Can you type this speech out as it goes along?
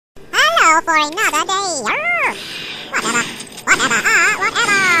hell for another day. Arr! Whatever.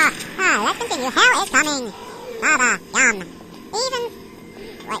 Let's continue. Hell is coming. Lava, yum.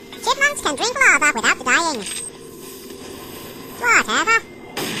 Chipmunks can drink lava without dying. Whatever.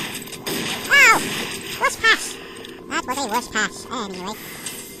 Oh! Whoosh pash. That was a whoosh pash, anyway.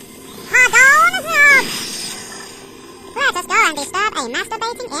 Pardon? Let us go and disturb a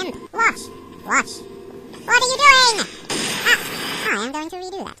masturbating imp. Watch. What are you doing? I am going to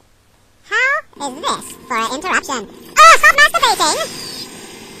redo that. How is this for an interruption? Oh, stop masturbating!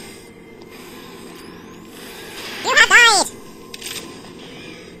 You have died!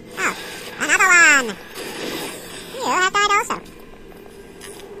 Oh, another one! You have died also.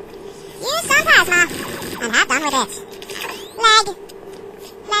 Use some plasma, and have done with it. Leg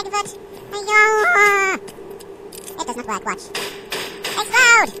foot. It does not work, watch.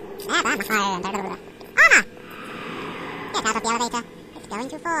 Explode! Armor! Get out of the elevator. It's going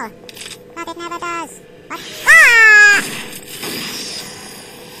to fall. But it never does. What? Ah!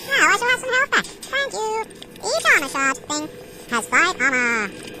 Now I shall have some health back. Thank you. Each armor shard thing has 5 armor.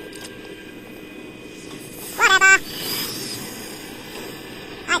 Whatever.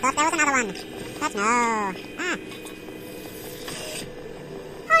 I thought there was another one. But no. Ah.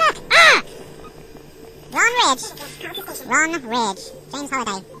 Oh look! Ah! Ron Ridge. James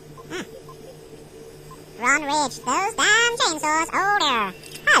Holiday. Ah. Ron Ridge. Those damn chainsaws. Oh there.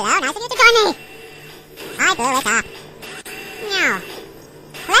 Hello, nice of you to join me. I blew it up. Now,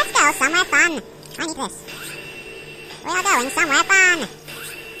 let's go somewhere fun. I need this. We are going somewhere fun.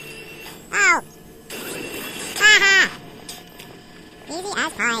 Oh. Haha. Easy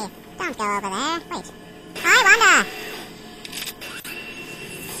as pie. Don't go over there. Wait. I wonder.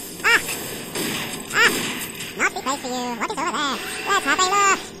 Not the place for you. What is over there? Let's have a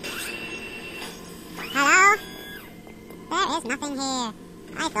look. Hello? There is nothing here.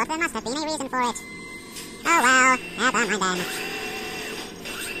 I thought there must have been a reason for it. Oh well, never mind then.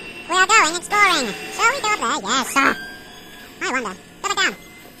 We are going exploring. Shall we go up there? Yes, sir. I wonder. Go back down.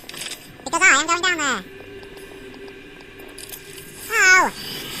 Because I am going down there. Oh.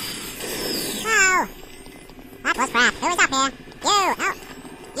 That was crap. Who is up here? You.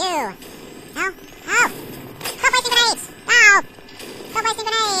 You. No. Stop wasting grenades. No. Stop wasting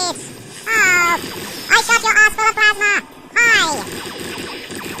grenades. Oh. I shot your ass full of plasma. Hi.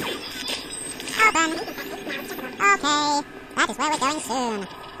 Open. Okay. That is where we're going soon.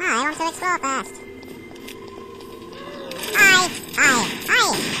 I want to explore first. Hi.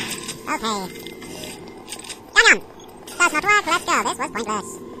 Okay. Yum. Does not work. Let's go. This was pointless.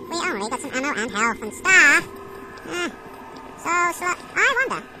 We only got some ammo and health and stuff. So slow. I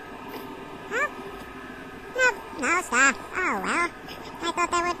wonder. Huh? No stuff. Oh well. I thought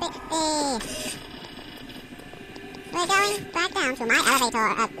there would be. We're going back down to my elevator,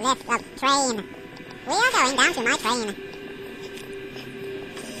 train. We are going down to my train.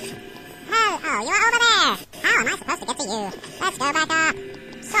 Oh, you are over there. How am I supposed to get to you? Let's go back up.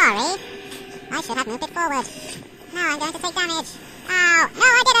 Sorry. I should have moved it forward. Now I'm going to take damage. Ow. No,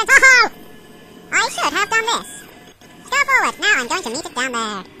 I didn't. Oh! I should have done this. Go forward. Now I'm going to meet it down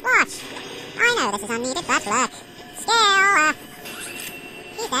there. Watch. I know this is unneeded, but look. Skill.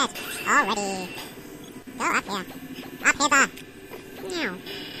 He's dead. Already. Go up here. Up hither. Meow.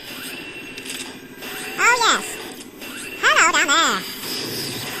 Oh yes. Hello down there.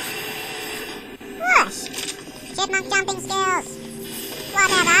 Whoosh. Chipmunk jumping skills.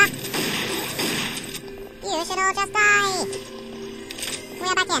 Whatever. You should all just die. We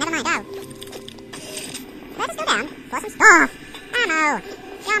are back here. Never mind. Oh. Let us go down for some stuff. Ammo.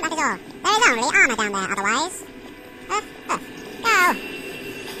 Jump, that is all. There is only armor down there otherwise. Go.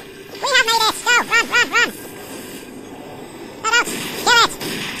 We have made it. Go. Run. No, don't. Kill it.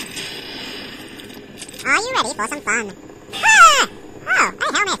 Are you ready for some fun? Ah! Oh, a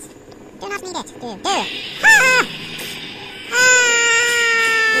helmet. Do not need it. Do. Ah!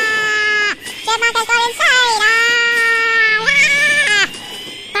 Chipmunk has gone inside.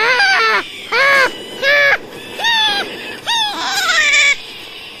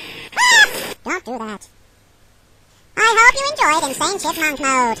 Don't do that. I hope you enjoyed Insane Chipmunk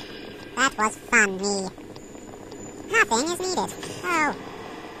mode. That was funny. Nothing is needed. Oh.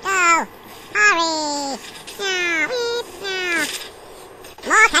 Go. Hurry. No.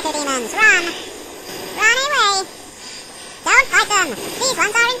 More cattle demons. Run. Run away. Don't fight them. These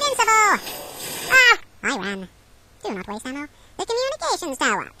ones are invincible. Ah. I ran. Do not waste ammo. The communications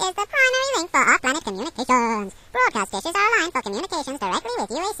tower is the primary link for off-planet communications. Broadcast dishes are aligned for communications directly with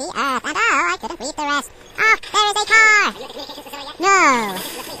UAC Earth. And I couldn't read the rest. Oh, there is a car! No!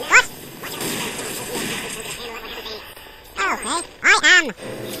 What? Okay, I am.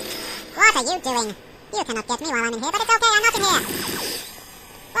 What are you doing? You cannot get me while I'm in here, but it's okay, I'm not in here.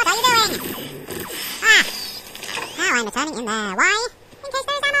 What are you doing? Ah! Now I'm returning in there. Why? In case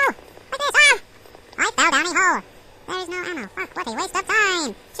there is ammo. Like this. Ah! I fell down a hole. There is no ammo. Fuck, what a waste of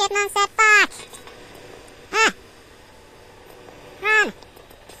time. Chipmunk said fuck. Ah! Run!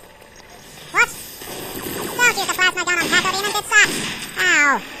 What? Don't use the plasma gun on Hacker Demons, it sucks!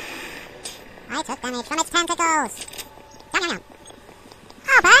 Ow! I took damage from its tentacles. Yum yum yum.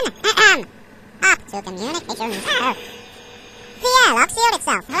 Open! Ahem! Up to communications. Oh. The airlock sealed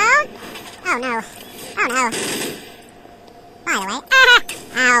itself. Hello? Oh no. Oh no. By the way. Ah!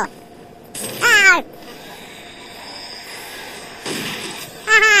 Ow! Ow!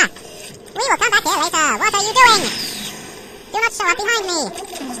 Haha! We will come back here later. What are you doing? Do not show up behind me.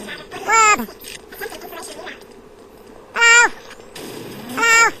 Whoop! Hello?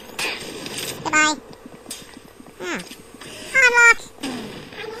 Hello? Goodbye. Oh. Unlock!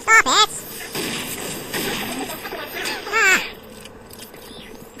 Stop it! Ah!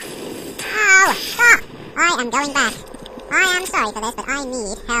 Oh! Stop! I am going back. I am sorry for this, but I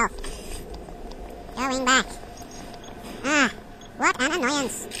need help. Going back. Ah! What an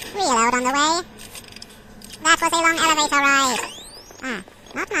annoyance. Reload on the way. That was a long elevator ride. Ah,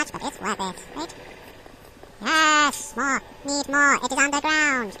 not much, but it's worth it. Wait. Yes, more. Need more. It is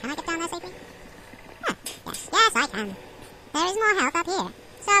underground. Can I get down there safely? Ah, yes, yes, I can. There is more health up here.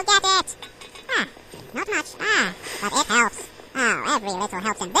 So get it. Ah, not much. Ah, but it helps. Oh, every little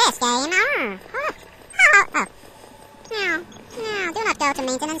helps in this game. Oh, oh, oh, oh. No, no, do not go to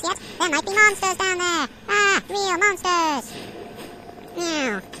maintenance yet. There might be monsters down there. Ah, real monsters.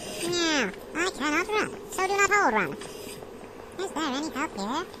 No, no, I cannot run, so do not hold run. Is there any help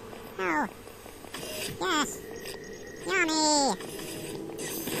here? Oh. Yes. Yummy.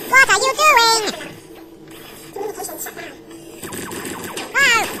 What are you doing?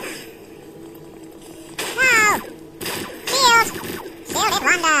 Oh! No! Shield! Shielded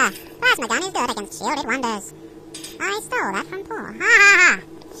wonder! Plasma gun is good against shielded wonders. I stole that from Paul. Ha ha ha!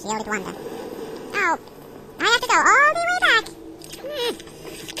 Shielded wonder. Oh. I have to go all the way back.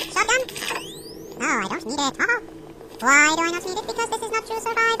 Shotgun? No, I don't need it. Oh. Why do I not need it? Because this is not true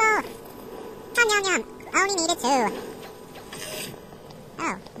survival. Yum yum yum. Only needed 2.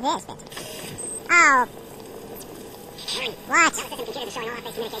 Oh, this bit. Oh. What?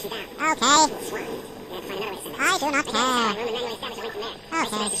 Okay. I do not care.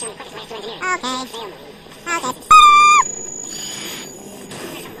 Okay. Okay. Okay.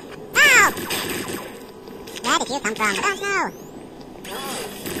 Ow! Where did you come from? Don't know.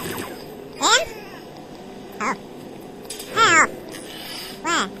 Him? Oh. Hell.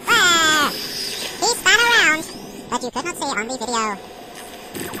 Where? Where? He spun around, but you could not see on the video.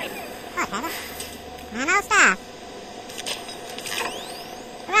 Whatever. Ammo stuff.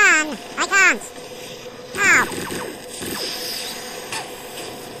 Run! I can't. Ow.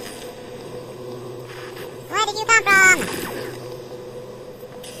 Where did you come from?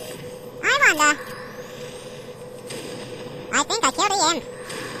 I wonder. I think I killed him.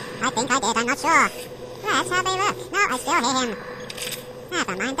 I think I did, I'm not sure. Let's have a look. No, I still hear him.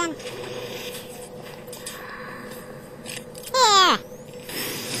 Never mind then. Here!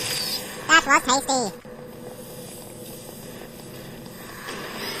 That was tasty.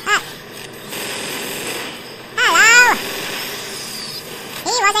 Hello!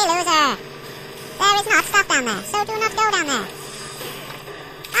 He was a loser. There is not stuff down there, so do not go down there.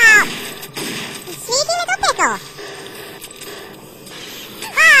 Ow! Sneaky little pickle!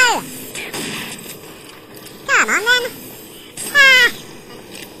 Oh! Come on then. Ah!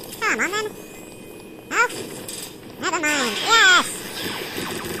 Come on then. No? Never mind. Yes!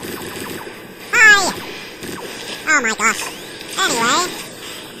 Hi! Oh my gosh. Anyway.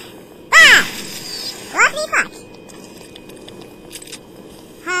 Ah! What the fuck?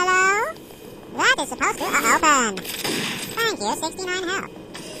 Hello? That is supposed to open. Thank you, 69 health.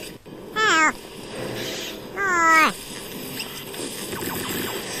 Help. More.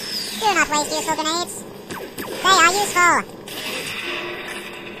 Do not waste useful grenades. They are useful.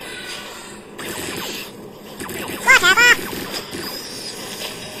 Whatever.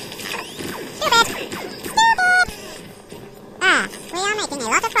 Stupid. Stupid. Ah, we are making a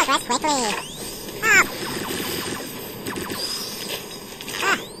lot of progress quickly. Up.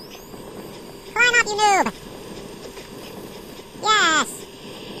 Ah. Climb up, you noob. Yes.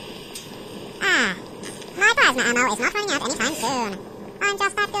 Ah. My plasma ammo is not running out anytime soon. I'm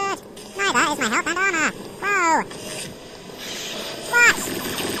just that good. Neither is my health and armor. Whoa. What?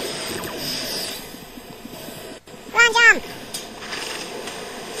 Run, jump.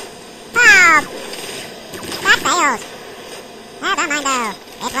 Oh. That failed. Never mind though.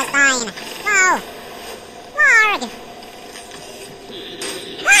 It was fine. Whoa! Marg!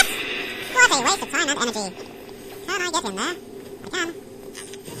 What? What a waste of time and energy. Can I get in there? I can.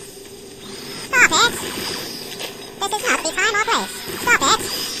 Stop it! This is not the time or place. Stop it!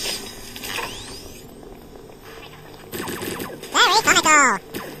 Very comical!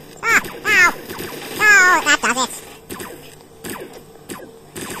 Stop! Now! No, that does it.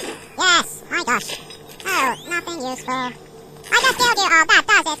 Yes, my gosh. Oh, nothing useful. I just killed you! Oh, that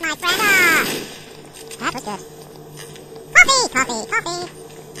does it, my friend! Ah! That was good. Coffee! Coffee! Coffee!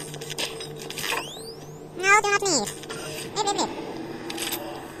 No, do not need. Blip, blip, blip.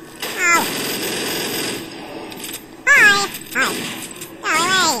 Oh. Hi! Hi. Go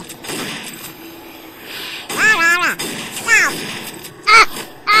away! Rah, rah, rah. No! Ah!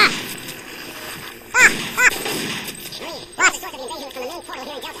 Ah! Stop! Stop! What?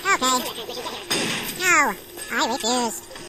 Okay. No, I refuse.